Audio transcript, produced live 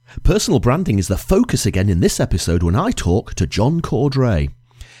Personal branding is the focus again in this episode when I talk to John Cordray.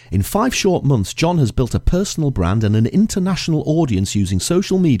 In 5 short months, John has built a personal brand and an international audience using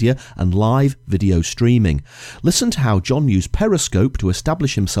social media and live video streaming. Listen to how John used Periscope to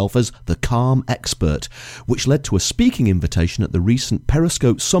establish himself as the calm expert, which led to a speaking invitation at the recent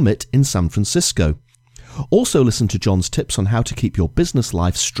Periscope Summit in San Francisco. Also listen to John's tips on how to keep your business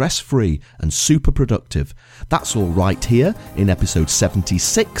life stress-free and super productive. That's all right here in episode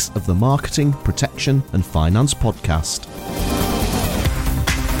 76 of the Marketing, Protection and Finance podcast.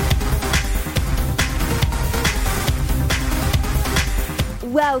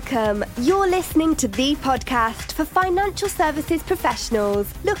 Welcome. You're listening to the podcast for financial services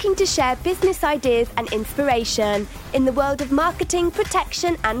professionals looking to share business ideas and inspiration in the world of marketing,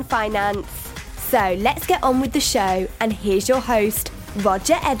 protection and finance. So let's get on with the show, and here's your host,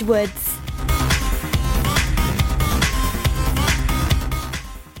 Roger Edwards.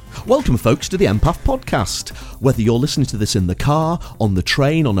 Welcome folks to the Empath podcast. Whether you're listening to this in the car, on the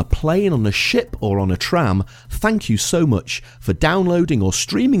train, on a plane, on a ship or on a tram, thank you so much for downloading or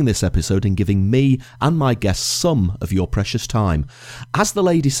streaming this episode and giving me and my guests some of your precious time. As the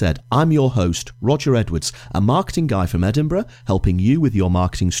lady said, I'm your host, Roger Edwards, a marketing guy from Edinburgh, helping you with your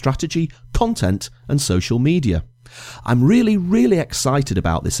marketing strategy, content and social media. I'm really excited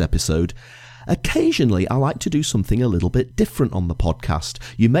about this episode. Occasionally, I like to do something a little bit different on the podcast.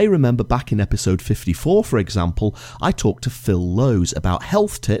 You may remember back in episode 54, for example, I talked to Phil Lowes about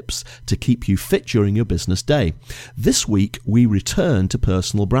health tips to keep you fit during your business day. This week, we return to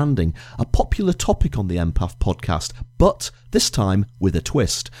personal branding, a popular topic on the Empath podcast, but this time with a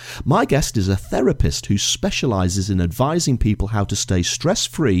twist. My guest is a therapist who specialises in advising people how to stay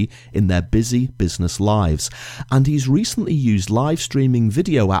stress-free in their busy business lives. And he's recently used live streaming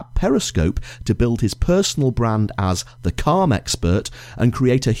video app Periscope to build his personal brand as the calm expert and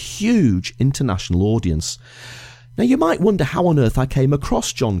create a huge international audience. Now you might wonder how on earth I came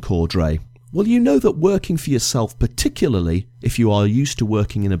across John Cordray. Well, you know that working for yourself, particularly if you are used to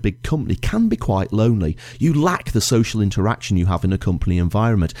working in a big company, can be quite lonely. You lack the social interaction you have in a company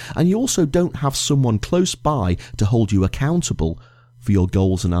environment, and you also don't have someone close by to hold you accountable for your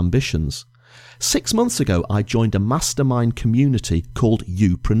goals and ambitions. 6 months ago, I joined a mastermind community called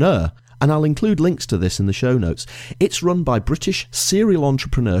Youpreneur, and I'll include links to this in the show notes. It's run by British serial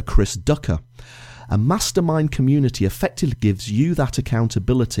entrepreneur Chris Ducker. A mastermind community effectively gives you that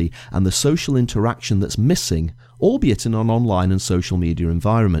accountability and the social interaction that's missing, albeit in an online and social media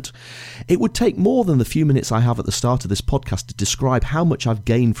environment. It would take more than the few minutes I have at the start of this podcast to describe how much I've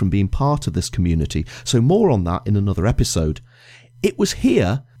gained from being part of this community, so more on that in another episode. It was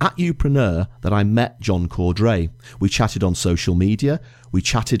here at Youpreneur that I met John Cordray. We chatted on social media, we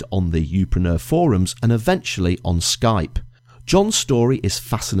chatted on the Youpreneur forums, and eventually on Skype. John's story is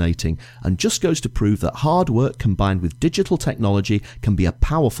fascinating and just goes to prove that hard work combined with digital technology can be a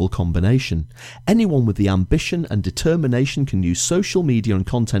powerful combination. Anyone with the ambition and determination can use social media and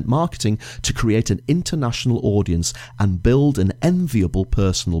content marketing to create an international audience and build an enviable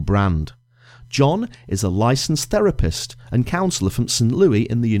personal brand. John is a licensed therapist and counsellor from St. Louis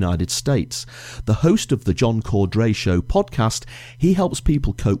in the United States. The host of the John Cordray Show podcast, he helps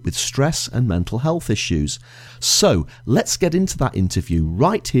people cope with stress and mental health issues. So let's get into that interview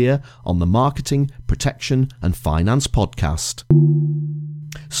right here on the Marketing, Protection and Finance podcast.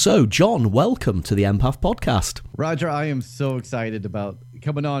 So John, welcome to the Empath podcast. Roger, I am so excited about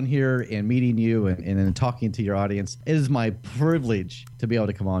coming on here and meeting you and talking to your audience. It is my privilege to be able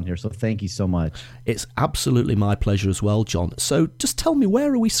to come on here, so thank you so much. It's absolutely my pleasure as well, John. So just tell me,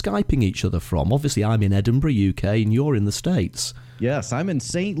 where are we Skyping each other from? Obviously, I'm in Edinburgh, UK, and you're in the States. Yes, I'm in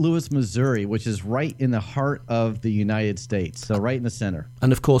St. Louis, Missouri, which is right in the heart of the United States, so right in the center.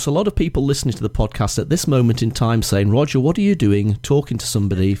 And of course, a lot of people listening to the podcast at this moment in time saying, Roger, what are you doing talking to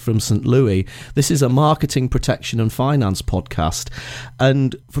somebody from St. Louis? This is a marketing, protection and finance podcast.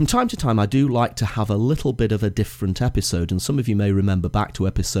 And from time to time, I do like to have a little bit of a different episode. And some of you may remember back to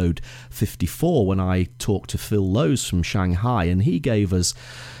episode 54 when I talked to Phil Lowes from Shanghai, and he gave us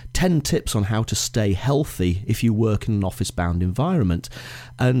 10 tips on how to stay healthy if you work in an office-bound environment.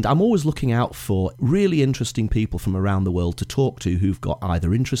 And I'm always looking out for really interesting people from around the world to talk to who've got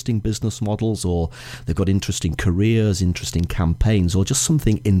either interesting business models, or they've got interesting careers, interesting campaigns, or just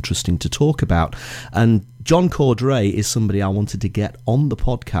something interesting to talk about. And John Cordray is somebody I wanted to get on the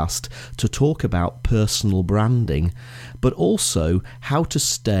podcast to talk about personal branding, but also how to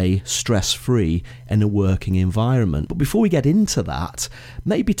stay stress-free in a working environment. But before we get into that,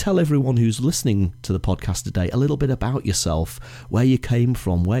 maybe tell everyone who's listening to the podcast today a little bit about yourself, where you came from,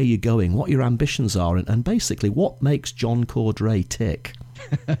 from, where you're going, what your ambitions are, and basically what makes John Cordray tick.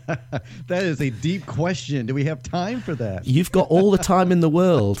 That is a deep question. Do we have time for that? You've got all the time in the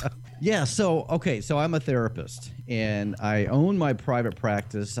world. Yeah, so I'm a therapist, and I own my private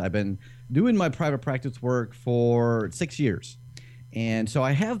practice. I've been doing my private practice work for 6 years. And so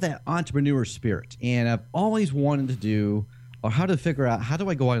I have that entrepreneur spirit, and I've always wanted to do, or how to figure out, how do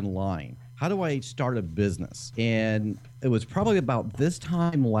I go online? How do I start a business? And it was probably about this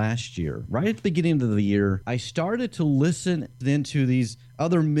time last year, right at the beginning of the year, I started to listen then to these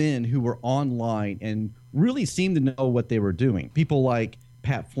other men who were online and really seemed to know what they were doing. People like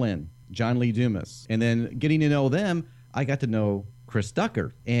Pat Flynn, John Lee Dumas. And then getting to know them, I got to know Chris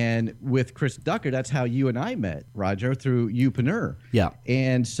Ducker. And with Chris Ducker, that's how you and I met, Roger, through Youpreneur. Yeah.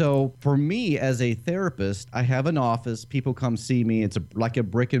 And so for me as a therapist, I have an office. People come see me. It's like a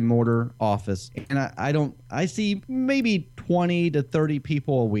brick and mortar office. And I see maybe 20 to 30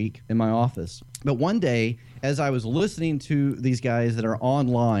 people a week in my office. But one day, as I was listening to these guys that are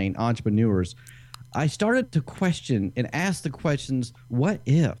online entrepreneurs, I started to question and ask the questions, what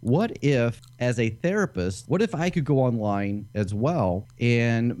if as a therapist, what if I could go online as well,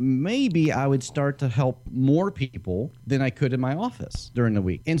 and maybe I would start to help more people than I could in my office during the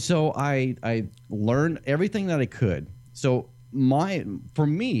week. And so I learned everything that I could. So for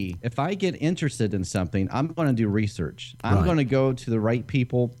me, if I get interested in something, I'm going to do research. I'm going to go to the right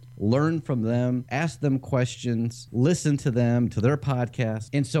people, learn from them, ask them questions, listen to them, to their podcast.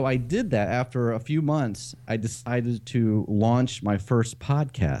 And so I did that. After a few months, I decided to launch my first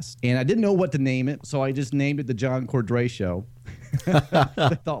podcast. And I didn't know what to name it, so I just named it The John Cordray Show.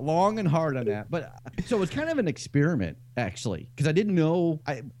 I thought long and hard on that. But so it was kind of an experiment, actually, because I didn't know.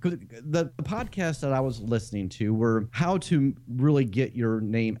 The podcasts that I was listening to were how to really get your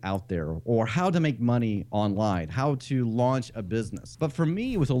name out there, or how to make money online, how to launch a business. But for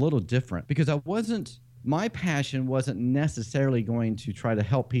me, it was a little different, because my passion wasn't necessarily going to try to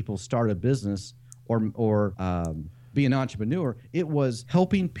help people start a business or be an entrepreneur. It was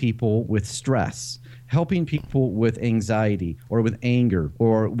helping people with stress, helping people with anxiety or with anger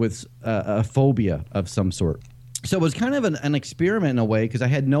or with a phobia of some sort. So it was kind of an experiment in a way, because I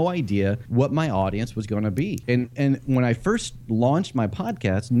had no idea what my audience was going to be. And when I first launched my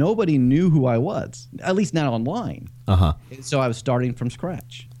podcast, nobody knew who I was, at least not online. Uh-huh. So I was starting from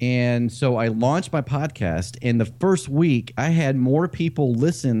scratch. And so I launched my podcast, and the first week I had more people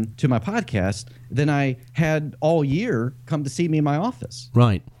listen to my podcast than I had all year come to see me in my office.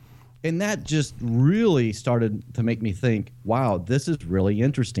 Right. And that just really started to make me think, wow, this is really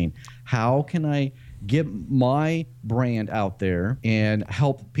interesting. How can I get my brand out there and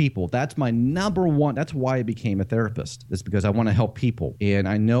help people? That's my number one. That's why I became a therapist. It's because I want to help people. And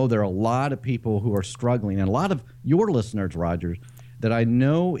I know there are a lot of people who are struggling, and a lot of your listeners, Roger, that I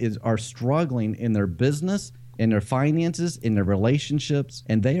know are struggling in their business, in their finances, in their relationships,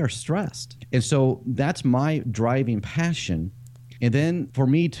 and they are stressed. And so that's my driving passion. And then for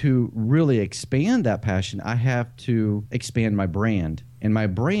me to really expand that passion, I have to expand my brand. And my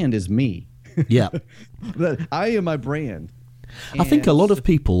brand is me. Yeah. I am my brand. I think a lot of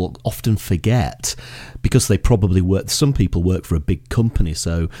people often forget, because they probably some people work for a big company.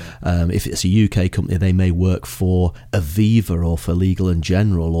 So if it's a UK company, they may work for Aviva or for Legal &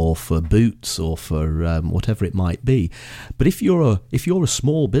 General or for Boots or for whatever it might be. But if you're a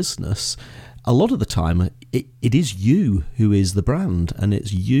small business, a lot of the time it is you who is the brand, and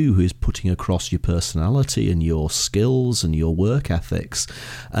it's you who is putting across your personality and your skills and your work ethics.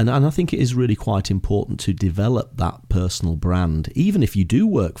 And I think it is really quite important to develop that personal brand. Even if you do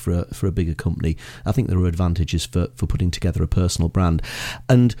work for a bigger company, I think there are advantages for putting together a personal brand.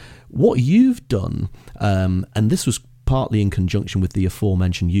 And what you've done, and this was partly in conjunction with the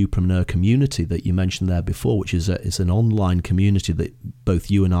aforementioned Youpreneur community that you mentioned there before, which is an online community that both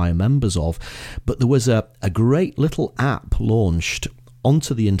you and I are members of. But there was a great little app launched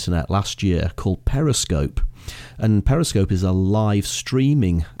onto the internet last year called Periscope. And Periscope is a live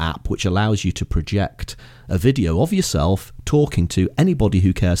streaming app which allows you to project a video of yourself talking to anybody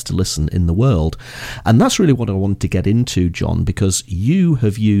who cares to listen in the world. And that's really what I wanted to get into, John, because you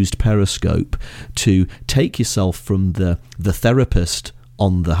have used Periscope to take yourself from the therapist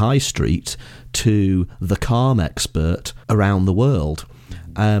on the high street to the calm expert around the world.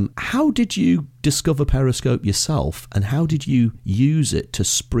 How did you discover Periscope yourself, and how did you use it to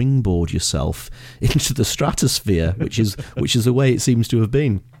springboard yourself into the stratosphere, which is the way it seems to have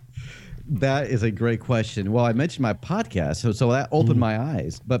been? That is a great question. Well, I mentioned my podcast, so that opened my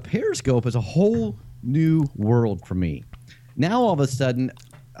eyes. But Periscope is a whole new world for me. Now, all of a sudden,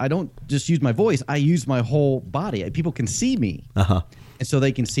 I don't just use my voice. I use my whole body. People can see me. Uh-huh. And so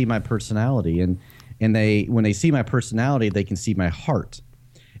they can see my personality, and when they see my personality, they can see my heart.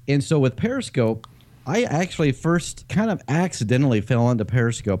 And so with Periscope, I actually first kind of accidentally fell into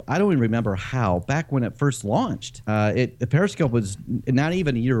Periscope. I don't even remember how. Back when it first launched, Periscope was not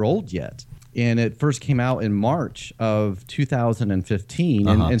even a year old yet. And it first came out in March of 2015.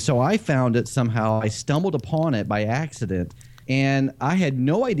 And so I found it somehow. I stumbled upon it by accident. And I had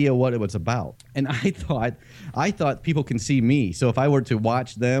no idea what it was about. And I thought people can see me. So if I were to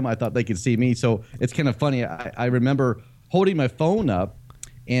watch them, I thought they could see me. So it's kind of funny. I remember holding my phone up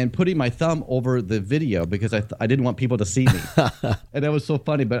and putting my thumb over the video because I didn't want people to see me. And that was so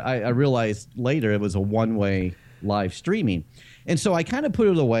funny. But I realized later it was a one-way live streaming. And so I kind of put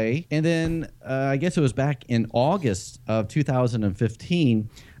it away. And then I guess it was back in August of 2015,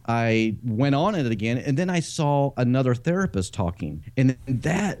 I went on it again, and then I saw another therapist talking. And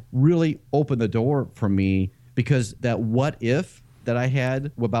that really opened the door for me because that what if that I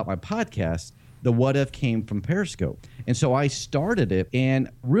had about my podcast, the what if came from Periscope. And so I started it.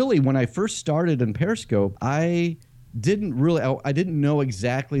 And really, when I first started in Periscope, I didn't know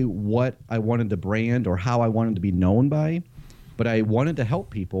exactly what I wanted to brand or how I wanted to be known by. But I wanted to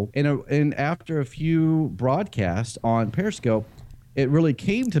help people. And after a few broadcasts on Periscope, it really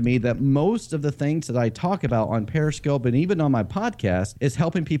came to me that most of the things that I talk about on Periscope and even on my podcast is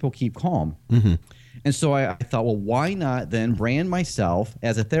helping people keep calm. Mm-hmm. And so I thought, well, why not then brand myself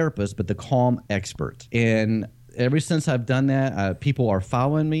as a therapist, but the calm expert? And ever since I've done that, people are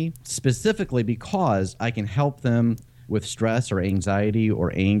following me specifically because I can help them with stress or anxiety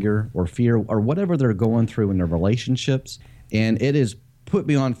or anger or fear or whatever they're going through in their relationships. And it has put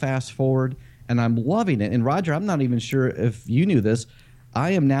me on fast forward. And I'm loving it. And Roger, I'm not even sure if you knew this.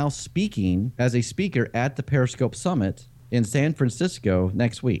 I am now speaking as a speaker at the Periscope Summit in San Francisco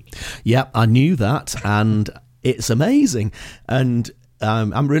next week. Yep, I knew that. And it's amazing. And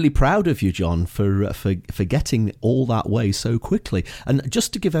I'm really proud of you, John, for getting all that way so quickly. And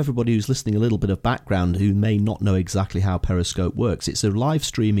just to give everybody who's listening a little bit of background who may not know exactly how Periscope works, it's a live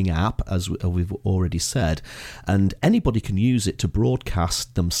streaming app, as we've already said, and anybody can use it to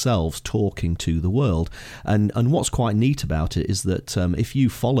broadcast themselves talking to the world. And what's quite neat about it is that if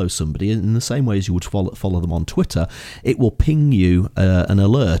you follow somebody in the same way as you would follow them on Twitter, it will ping you an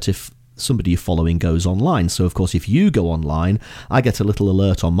alert if somebody you're following goes online. So of course, if you go online, I get a little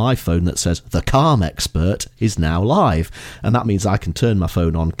alert on my phone that says the Calm Expert is now live, and that means I can turn my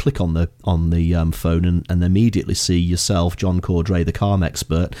phone on, click on the phone, and immediately see yourself, John Cordray, the Calm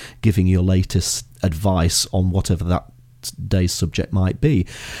Expert, giving your latest advice on whatever that day's subject might be.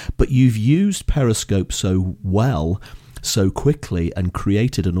 But you've used Periscope so well, so quickly, and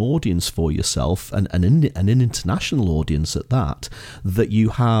created an audience for yourself, and an international audience at that you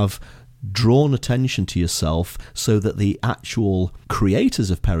have drawn attention to yourself so that the actual creators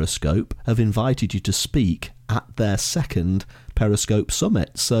of Periscope have invited you to speak at their second Periscope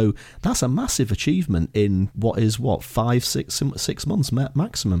Summit. So that's a massive achievement in 6 months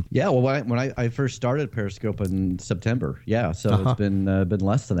maximum. Yeah, well, when I first started Periscope in September, so it's been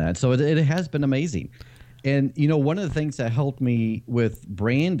less than that. So it has been amazing. And one of the things that helped me with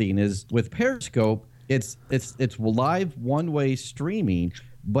branding is with Periscope, it's live one-way streaming,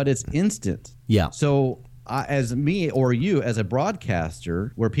 but it's instant. Yeah. So as me or you as a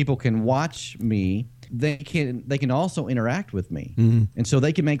broadcaster, where people can watch me, they can also interact with me. Mm-hmm. And so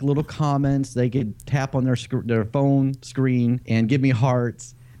they can make little comments. They can tap on their phone screen and give me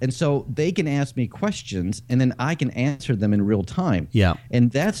hearts. And so they can ask me questions, and then I can answer them in real time. Yeah.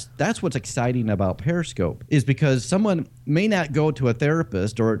 And that's what's exciting about Periscope, is because someone may not go to a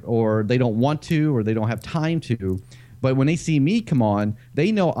therapist or they don't want to or they don't have time to. But when they see me come on,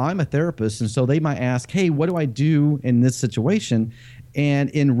 they know I'm a therapist, and so they might ask, hey, what do I do in this situation?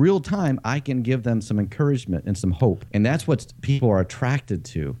 And in real time, I can give them some encouragement and some hope. And that's what people are attracted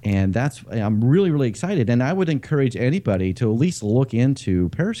to. And I'm really, really excited. And I would encourage anybody to at least look into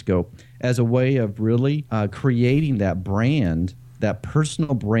Periscope as a way of really creating that brand, that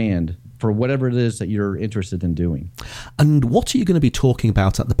personal brand, for whatever it is that you're interested in doing. And what are you going to be talking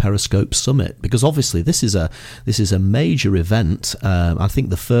about at the Periscope Summit? Because obviously this is a major event. I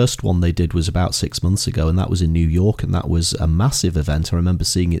think the first one they did was about 6 months ago, and that was in New York, and that was a massive event. I remember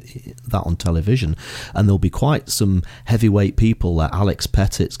seeing that on television, and there'll be quite some heavyweight people. Alex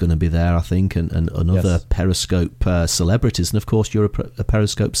Pettit's going to be there, I think, and other Periscope celebrities. And of course, you're a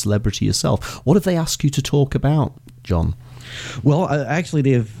Periscope celebrity yourself. What have they asked you to talk about, John? Well, actually,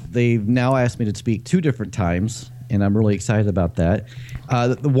 they've now asked me to speak 2 different times, and I'm really excited about that.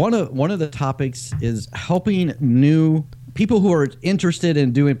 One of the topics is helping new people who are interested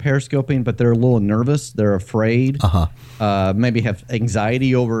in doing periscoping, but they're a little nervous, they're afraid, maybe have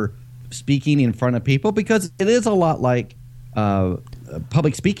anxiety over speaking in front of people, because it is a lot like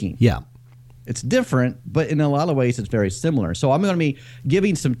public speaking. Yeah. It's different, but in a lot of ways, it's very similar. So I'm going to be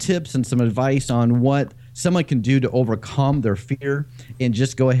giving some tips and some advice on what someone can do to overcome their fear, and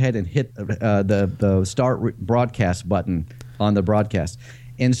just go ahead and hit the start broadcast button on the broadcast.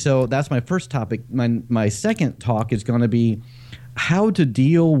 And so that's my first topic. My second talk is going to be how to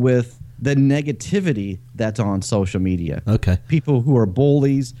deal with the negativity that's on social media. Okay. People who are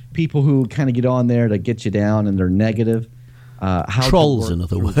bullies, people who kind of get on there to get you down and they're negative. Trolls, in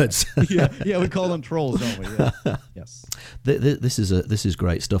other words. yeah, we call them trolls, don't we? Yeah. Yes. This is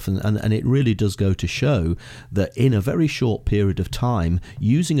great stuff, and it really does go to show that in a very short period of time,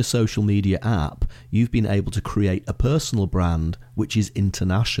 using a social media app, you've been able to create a personal brand which is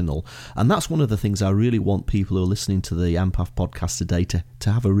international. And that's one of the things I really want people who are listening to the Empath podcast today to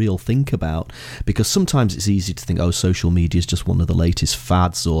have a real think about, because sometimes it's easy to think, oh, social media is just one of the latest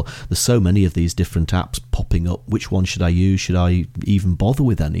fads, or there's so many of these different apps popping up. Which one should I use? Should I even bother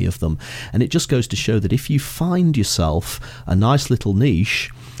with any of them? And it just goes to show that if you find yourself a nice little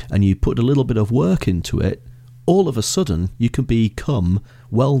niche and you put a little bit of work into it, all of a sudden you can become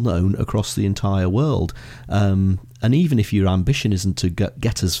well known across the entire world. And even if your ambition isn't to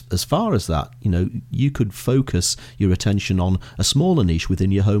get as far as that, you could focus your attention on a smaller niche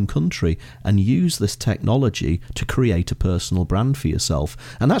within your home country and use this technology to create a personal brand for yourself.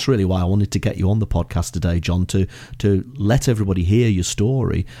 And that's really why I wanted to get you on the podcast today, John, to let everybody hear your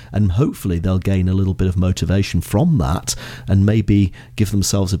story, and hopefully they'll gain a little bit of motivation from that, and maybe give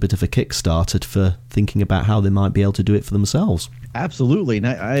themselves a bit of a kickstarter for thinking about how they might be able to do it for themselves. Absolutely. And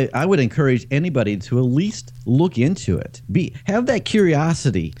I would encourage anybody to at least look into it. Have that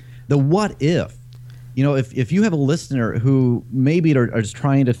curiosity, the what if. If you have a listener who maybe are just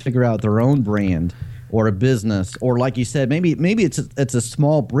trying to figure out their own brand or a business, or like you said, maybe it's a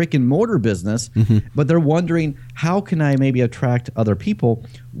small brick and mortar business, but they're wondering, how can I maybe attract other people?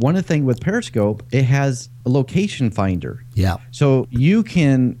 One thing with Periscope, it has a location finder. Yeah. So you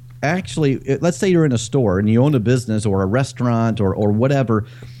can actually, let's say you're in a store and you own a business or a restaurant or whatever,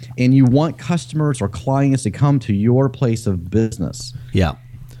 and you want customers or clients to come to your place of business. Yeah.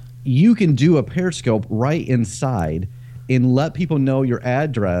 You can do a Periscope right inside and let people know your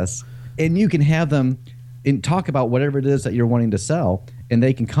address, and you can have them and talk about whatever it is that you're wanting to sell, and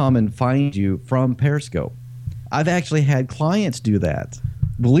they can come and find you from Periscope. I've actually had clients do that.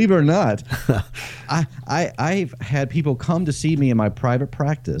 Believe it or not, I've had people come to see me in my private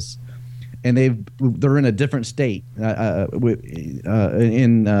practice, and they're in a different state, or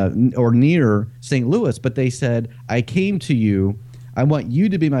near St. Louis, but they said, I came to you. I want you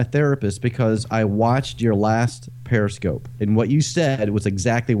to be my therapist because I watched your last Periscope, and what you said was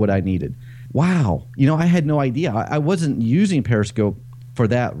exactly what I needed. Wow. I had no idea. I wasn't using Periscope for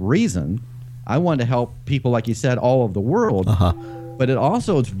that reason. I wanted to help people, like you said, all over the world. But it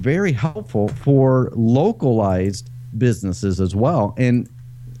also is very helpful for localized businesses as well. And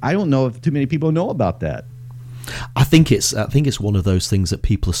I don't know if too many people know about that. I think it's one of those things that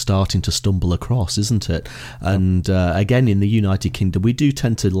people are starting to stumble across, isn't it? And again, in the United Kingdom, we do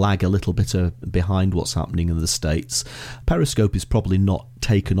tend to lag a little bit behind what's happening in the States. Periscope is probably not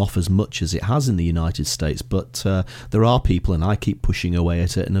taken off as much as it has in the United States, but there are people, and I keep pushing away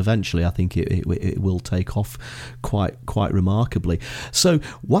at it, and eventually I think it will take off quite remarkably. So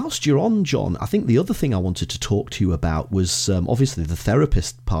whilst you're on, John, I think the other thing I wanted to talk to you about was obviously the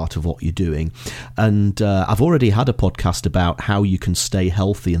therapist part of what you're doing, and I've already had a podcast about how you can stay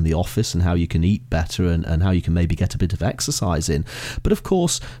healthy in the office and how you can eat better and how you can maybe get a bit of exercise in. But of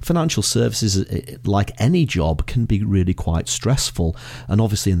course, financial services, like any job, can be really quite stressful. And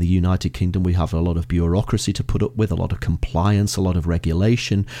obviously in the United Kingdom, we have a lot of bureaucracy to put up with, a lot of compliance, a lot of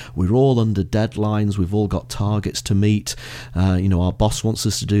regulation. We're all under deadlines. We've all got targets to meet. Our boss wants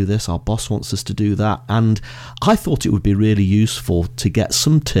us to do this. Our boss wants us to do that. And I thought it would be really useful to get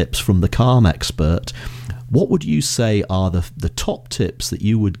some tips from the Calm expert. What would you say are the top tips that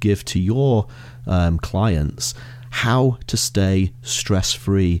you would give to your clients, how to stay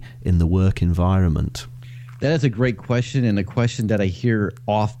stress-free in the work environment? That is a great question, and a question that I hear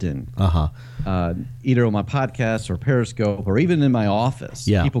often, either on my podcast or Periscope or even in my office.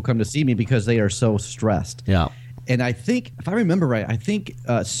 Yeah. People come to see me because they are so stressed. Yeah. And I think, if I remember right,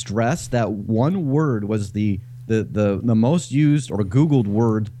 stress, that one word was the most used or Googled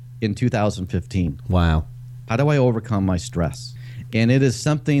word in 2015. Wow. How do I overcome my stress? And it is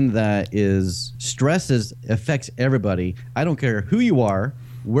something that affects everybody. I don't care who you are,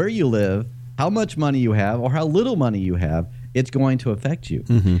 where you live, how much money you have or how little money you have, it's going to affect you.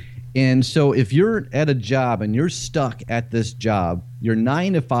 And so if you're at a job and you're stuck at this job, your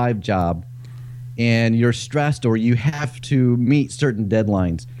 9-to-5 job, and you're stressed or you have to meet certain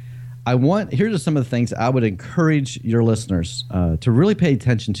deadlines, here's some of the things I would encourage your listeners to really pay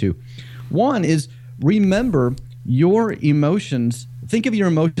attention to. One is remember your emotions. Think of your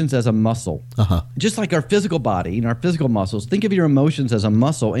emotions as a muscle. Just like our physical body and our physical muscles, think of your emotions as a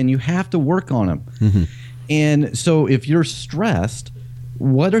muscle, and you have to work on them. And so if you're stressed,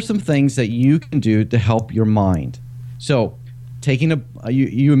 what are some things that you can do to help your mind? So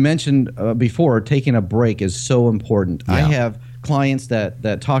you mentioned before, taking a break is so important. I have clients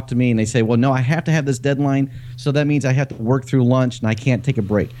that talk to me and they say, well, no, I have to have this deadline, so that means I have to work through lunch and I can't take a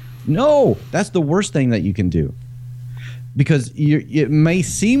break. No, that's the worst thing that you can do, because it may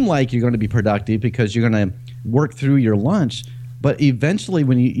seem like you're going to be productive because you're going to work through your lunch, but eventually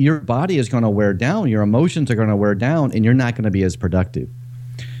when your body is going to wear down, your emotions are going to wear down, and you're not going to be as productive.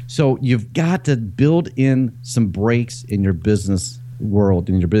 So you've got to build in some breaks in your business world,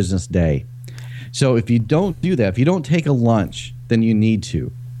 in your business day. So if you don't do that, if you don't take a lunch, then you need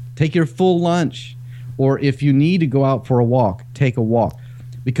to. Take your full lunch. Or if you need to go out for a walk, take a walk.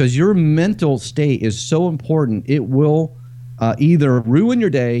 Because your mental state is so important, it will either ruin your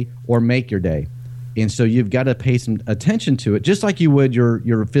day or make your day. And so you've got to pay some attention to it, just like you would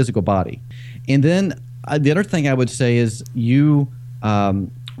your physical body. And then the other thing I would say is you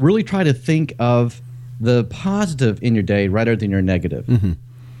really try to think of the positive in your day rather than your negative.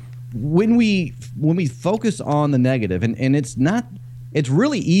 When we focus on the negative, and it's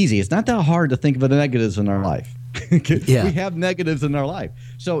really easy. It's not that hard to think of the negatives in our life. We have negatives in our life,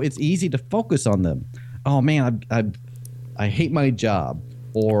 so it's easy to focus on them. Oh man, I hate my job,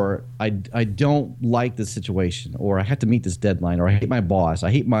 or I don't like this situation, or I have to meet this deadline, or I hate my boss,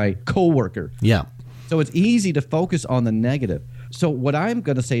 I hate my coworker. So it's easy to focus on the negative. So what I'm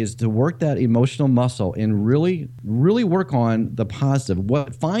going to say is to work that emotional muscle and really, really work on the positive.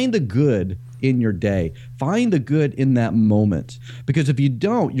 Find the good in your day. Find the good in that moment. Because if you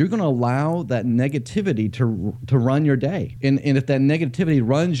don't, you're going to allow that negativity to run your day. And if that negativity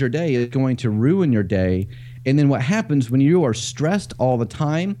runs your day, it's going to ruin your day. And then what happens when you are stressed all the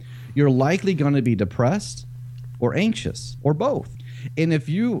time, you're likely going to be depressed or anxious or both. And if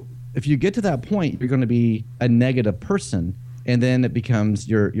you get to that point, you're going to be a negative person. And then it becomes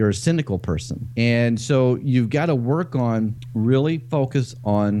you're a cynical person. And so you've got to work on really focus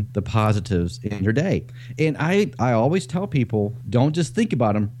on the positives in your day. And I always tell people, don't just think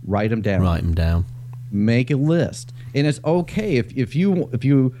about them, write them down. Write them down. Make a list. And it's okay if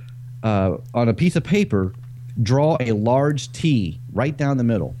you on a piece of paper, draw a large T right down the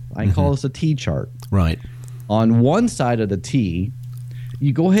middle. I call this a T chart. Right. On one side of the T,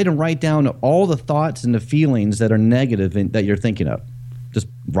 you go ahead and write down all the thoughts and the feelings that are negative that you're thinking of. Just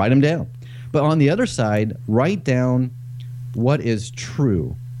write them down. But on the other side, write down what is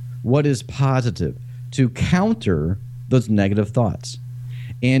true, what is positive, to counter those negative thoughts.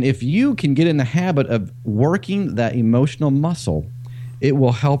 And if you can get in the habit of working that emotional muscle, it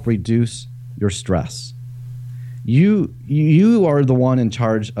will help reduce your stress. You are the one in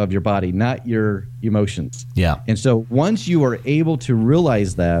charge of your body, not your emotions. And so once you are able to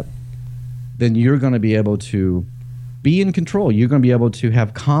realize that, then you're going to be able to be in control. You're going to be able to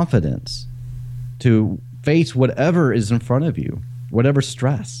have confidence to face whatever is in front of you, whatever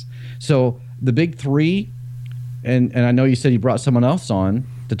stress. So the big three, and I know you said you brought someone else on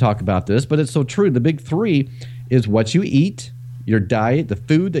to talk about this, but it's so true. The big three is what you eat, your diet, the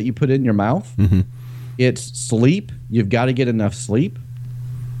food that you put in your mouth. It's sleep. You've got to get enough sleep.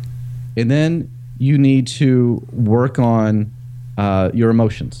 And then you need to work on your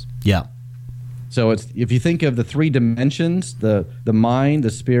emotions. So if you think of the three dimensions, the mind, the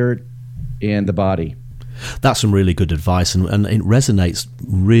spirit, and the body. That's some really good advice, and it resonates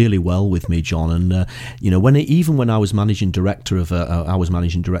really well with me, John. And when I was managing director of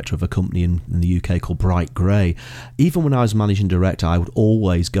a company in the UK called Bright Grey. Even when I was managing director, I would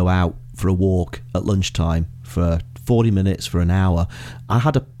always go out for a walk at lunchtime for 40 minutes, for an hour. I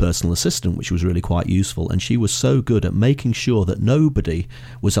had a personal assistant, which was really quite useful, and she was so good at making sure that nobody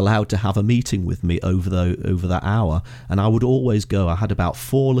was allowed to have a meeting with me over that hour. And I would always go. I had about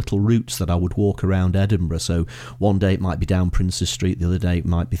 4 little routes that I would walk around Edinburgh. So one day it might be down Princes Street, the other day it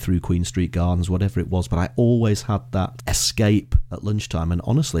might be through Queen Street Gardens, whatever it was. But I always had that escape at lunchtime. And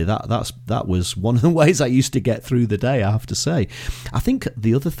honestly, that was one of the ways I used to get through the day, I have to say. I think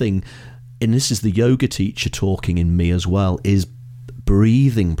the other thing, and this is the yoga teacher talking in me as well, is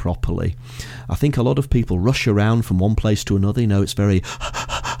breathing properly. I think a lot of people rush around from one place to another. It's very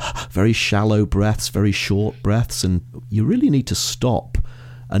very shallow breaths, very short breaths, and you really need to stop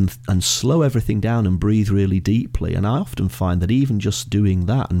and slow everything down and breathe really deeply. And I often find that even just doing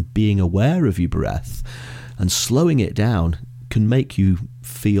that and being aware of your breath and slowing it down can make you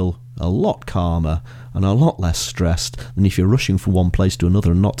feel a lot calmer and a lot less stressed than if you're rushing from one place to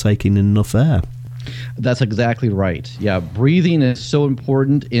another and not taking in enough air. That's exactly right. Yeah, breathing is so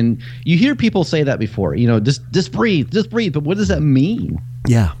important. And you hear people say that before, just breathe. But what does that mean?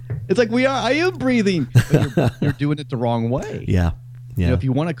 Yeah. It's like, I am breathing, but you're doing it the wrong way. Yeah. Yeah. If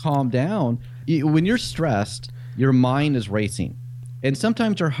you want to calm down, when you're stressed, your mind is racing. And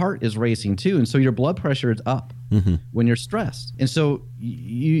sometimes your heart is racing too. And so your blood pressure is up when you're stressed. And so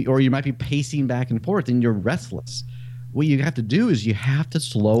you might be pacing back and forth and you're restless. What you have to do is you have to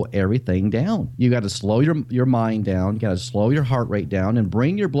slow everything down. You got to slow your mind down. You got to slow your heart rate down and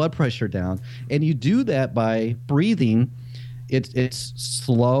bring your blood pressure down. And you do that by breathing. It's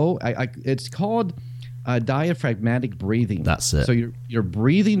slow. It's called diaphragmatic breathing. That's it. So you're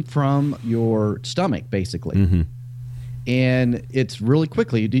breathing from your stomach, basically. Mm-hmm. And it's really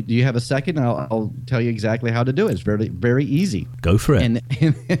quickly. Do you have a second? I'll tell you exactly how to do it. It's very, very easy. Go for it.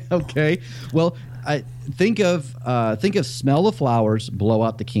 And okay. Well, think of smell the flowers, blow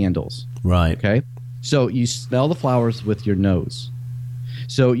out the candles. Right. Okay. So you smell the flowers with your nose.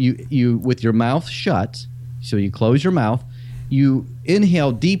 So you with your mouth shut. So you close your mouth. You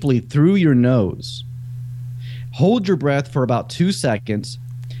inhale deeply through your nose. Hold your breath for about 2 seconds,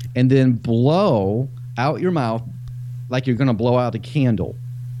 and then blow out your mouth like you're going to blow out a candle.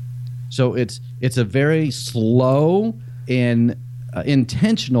 So it's a very slow and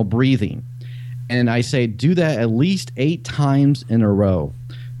intentional breathing. And I say do that at least 8 times in a row.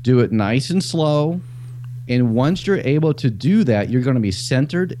 Do it nice and slow. And once you're able to do that, you're going to be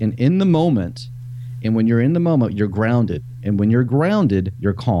centered and in the moment. And when you're in the moment, you're grounded. And when you're grounded,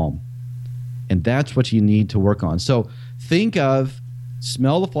 you're calm. And that's what you need to work on. So think of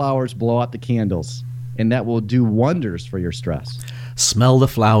smell the flowers, blow out the candles, and that will do wonders for your stress. Smell the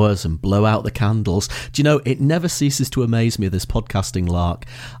flowers and blow out the candles. Do you know, it never ceases to amaze me, this podcasting lark.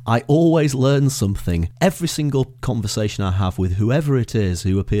 I always learn something. Every single conversation I have with whoever it is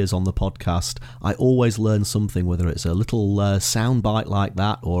who appears on the podcast, I always learn something, whether it's a little soundbite like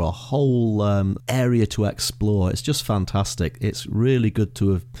that or a whole area to explore. It's just fantastic. It's really good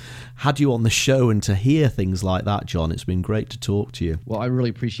to have had you on the show and to hear things like that, John. It's been great to talk to you. Well, I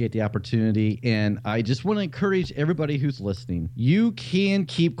really appreciate the opportunity, and I just want to encourage everybody who's listening. You can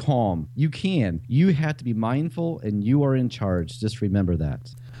keep calm. You can. You have to be mindful, and you are in charge. Just remember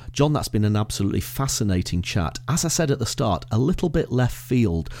that. John, that's been an absolutely fascinating chat. As I said at the start, a little bit left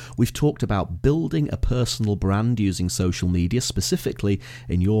field. We've talked about building a personal brand using social media, specifically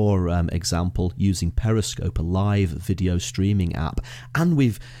in your example, using Periscope, a live video streaming app. And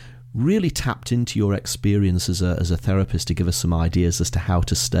we've really tapped into your experience as a therapist to give us some ideas as to how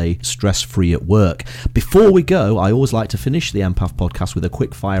to stay stress-free at work. Before we go, I always like to finish the Empath podcast with a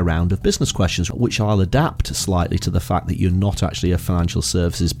quick fire round of business questions, which I'll adapt slightly to the fact that you're not actually a financial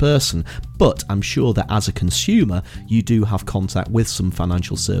services person, but I'm sure that as a consumer, you do have contact with some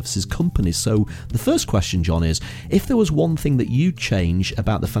financial services companies. So the first question, John, is if there was one thing that you'd change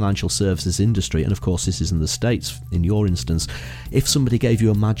about the financial services industry, and of course this is in the States in your instance, if somebody gave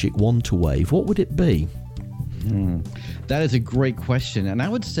you a magic wand to wave, what would it be? That is a great question. And I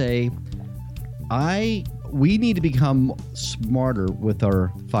would say we need to become smarter with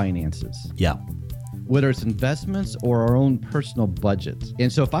our finances. Yeah. Whether it's investments or our own personal budget.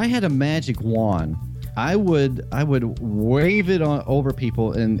 And so if I had a magic wand, I would wave it over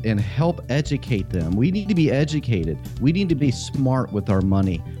people and help educate them. We need to be educated. We need to be smart with our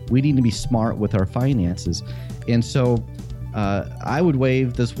money. We need to be smart with our finances. And so I would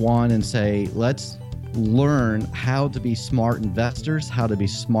wave this wand and say, let's learn how to be smart investors, how to be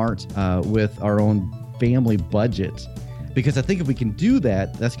smart with our own family budget. Because I think if we can do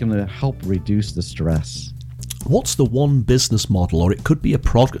that, that's going to help reduce the stress. What's the one business model, or it could be a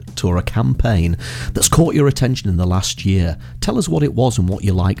product or a campaign, that's caught your attention in the last year? Tell us what it was and what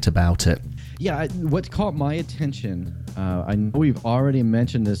you liked about it. Yeah, what caught my attention, I know we've already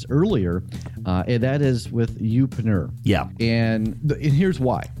mentioned this earlier, and that is with Youpreneur. Yeah. And here's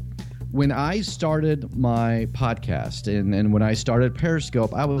why. When I started my podcast and when I started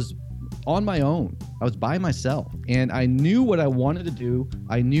Periscope, I was on my own. I was by myself, and I knew what I wanted to do.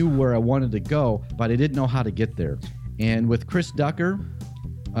 I knew where I wanted to go, but I didn't know how to get there. And with Chris Ducker,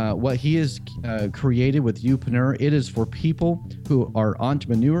 what he has created with Youpreneur, it is for people who are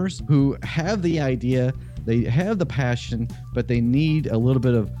entrepreneurs, who have the idea, they have the passion, but they need a little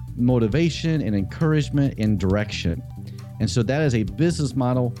bit of motivation and encouragement and direction. And so that is a business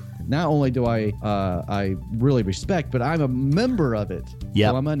model not only do I really respect, but I'm a member of it.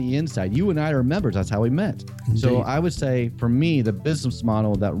 Yeah. So I'm on the inside. You and I are members. That's how we met. Indeed. So I would say, for me, the business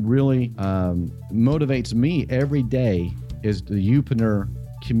model that really motivates me every day is the Youpreneur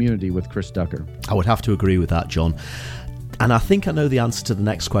community with Chris Ducker. I would have to agree with that, John. And I think I know the answer to the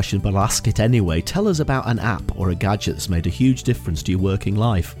next question, but I'll ask it anyway. Tell us about an app or a gadget that's made a huge difference to your working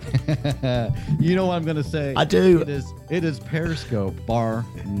life. You know what I'm going to say? I do. It is Periscope, bar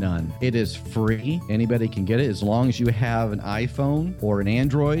none. It is free. Anybody can get it as long as you have an iPhone or an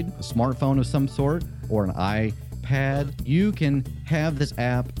Android, a smartphone of some sort, or an iPad. You can have this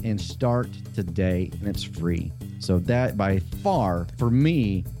app and start today, and it's free. So that, by far, for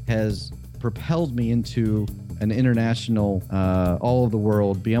me, has propelled me into an international, all over the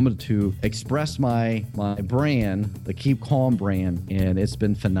world, be able to express my brand, the Keep Calm brand, and it's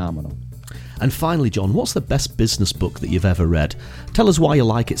been phenomenal. And finally, John, what's the best business book that you've ever read? Tell us why you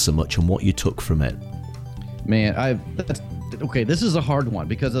like it so much and what you took from it. Man, okay, this is a hard one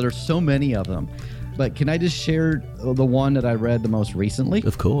because there's so many of them. But can I just share the one that I read the most recently?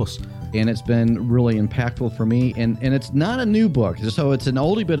 Of course. And it's been really impactful for me. And it's not a new book, so it's an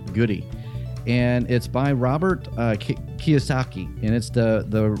oldie but goodie. And it's by Robert Kiyosaki, and it's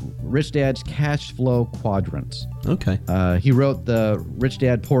the Rich Dad's Cash Flow Quadrants. Okay. He wrote the Rich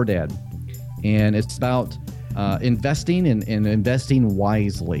Dad, Poor Dad, and it's about investing and investing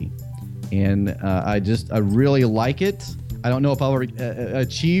wisely. And I really like it. I don't know if I'll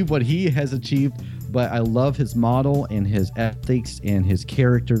achieve what he has achieved, but I love his model and his ethics and his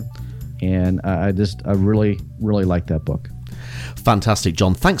character, and I really, really like that book. Fantastic,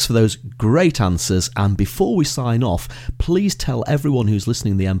 John. Thanks for those great answers. And before we sign off, please tell everyone who's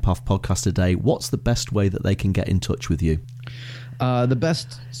listening to the Empath podcast today, what's the best way that they can get in touch with you? The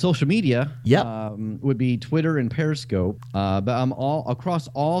best social media would be Twitter and Periscope. But I'm across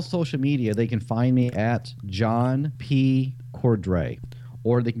all social media. They can find me at John P. Cordray,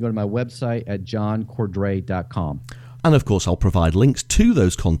 or they can go to my website at johncordray.com. And of course, I'll provide links to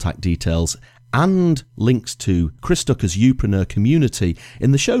those contact details and links to Chris Ducker's Youpreneur community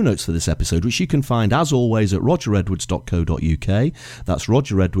in the show notes for this episode, which you can find, as always, at rogeredwards.co.uk. That's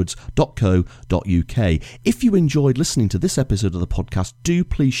rogeredwards.co.uk. If you enjoyed listening to this episode of the podcast, do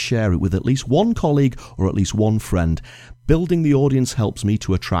please share it with at least one colleague or at least one friend. Building the audience helps me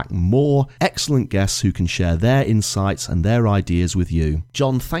to attract more excellent guests who can share their insights and their ideas with you.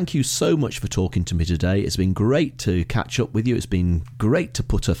 John, thank you so much for talking to me today. It's been great to catch up with you. It's been great to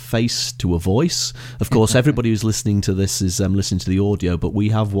put a face to a voice. Of course, everybody who's listening to this is listening to the audio, but we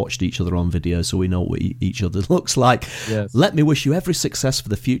have watched each other on video, so we know what each other looks like. Yes. Let me wish you every success for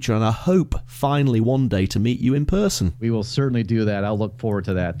the future, and I hope finally one day to meet you in person. We will certainly do that. I'll look forward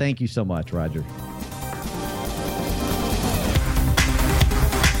to that. Thank you so much, Roger.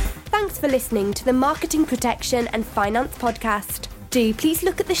 Thanks for listening to the Marketing Protection and Finance Podcast. Do please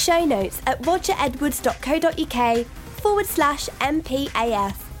look at the show notes at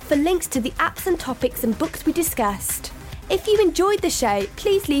rogeredwards.co.uk/MPAF for links to the apps and topics and books we discussed. If you enjoyed the show,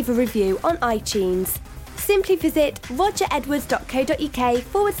 please leave a review on iTunes. Simply visit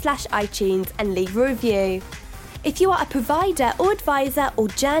rogeredwards.co.uk/iTunes and leave a review. If you are a provider or advisor or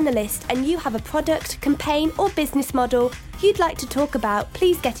journalist and you have a product, campaign or business model you'd like to talk about,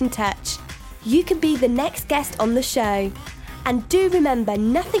 please get in touch. You could be the next guest on the show. And do remember,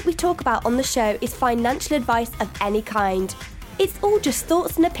 nothing we talk about on the show is financial advice of any kind. It's all just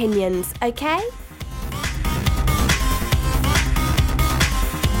thoughts and opinions, okay?